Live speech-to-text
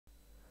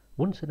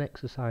Once an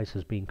exercise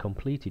has been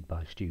completed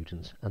by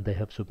students and they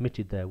have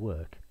submitted their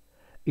work,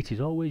 it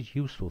is always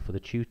useful for the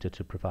tutor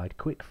to provide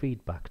quick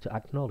feedback to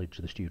acknowledge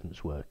the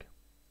student's work.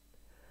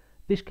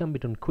 This can be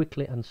done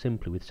quickly and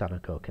simply with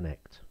Sanako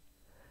Connect.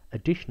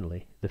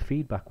 Additionally, the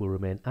feedback will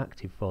remain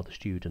active for the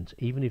student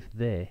even if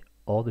they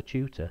or the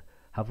tutor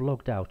have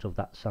logged out of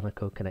that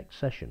Sanako Connect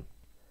session.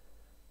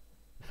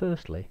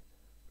 Firstly,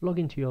 log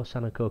into your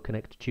Sanako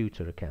Connect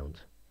tutor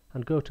account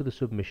and go to the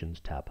Submissions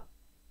tab.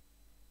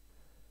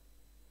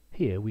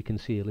 Here we can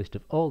see a list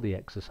of all the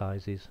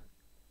exercises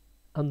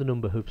and the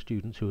number of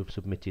students who have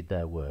submitted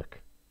their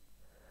work.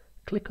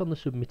 Click on the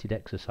Submitted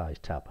Exercise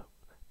tab.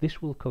 This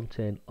will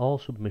contain all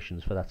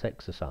submissions for that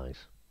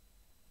exercise.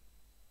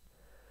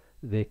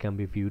 They can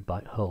be viewed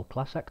by whole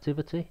class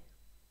activity.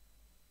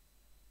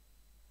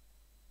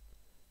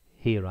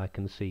 Here I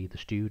can see the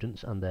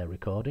students and their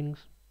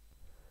recordings.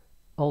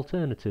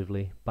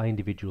 Alternatively, by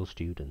individual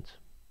student.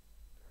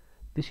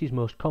 This is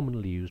most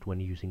commonly used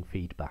when using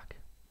feedback.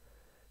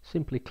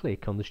 Simply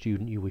click on the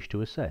student you wish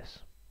to assess.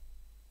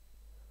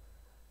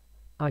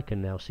 I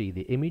can now see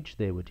the image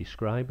they were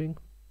describing,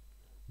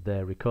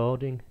 their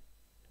recording,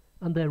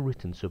 and their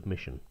written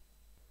submission.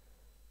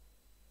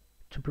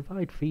 To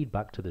provide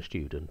feedback to the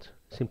student,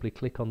 simply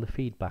click on the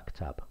Feedback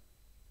tab.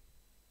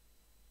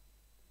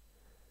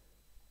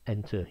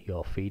 Enter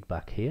your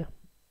feedback here,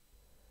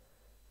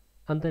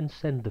 and then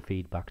send the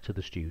feedback to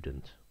the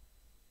student.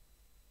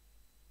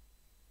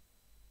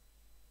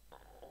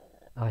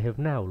 I have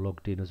now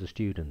logged in as a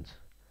student.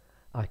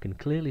 I can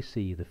clearly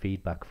see the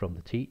feedback from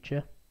the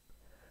teacher.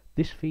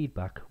 This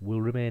feedback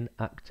will remain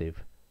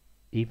active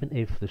even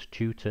if the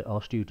tutor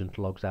or student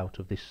logs out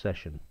of this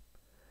session.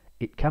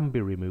 It can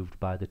be removed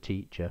by the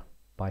teacher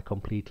by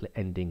completely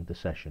ending the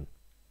session.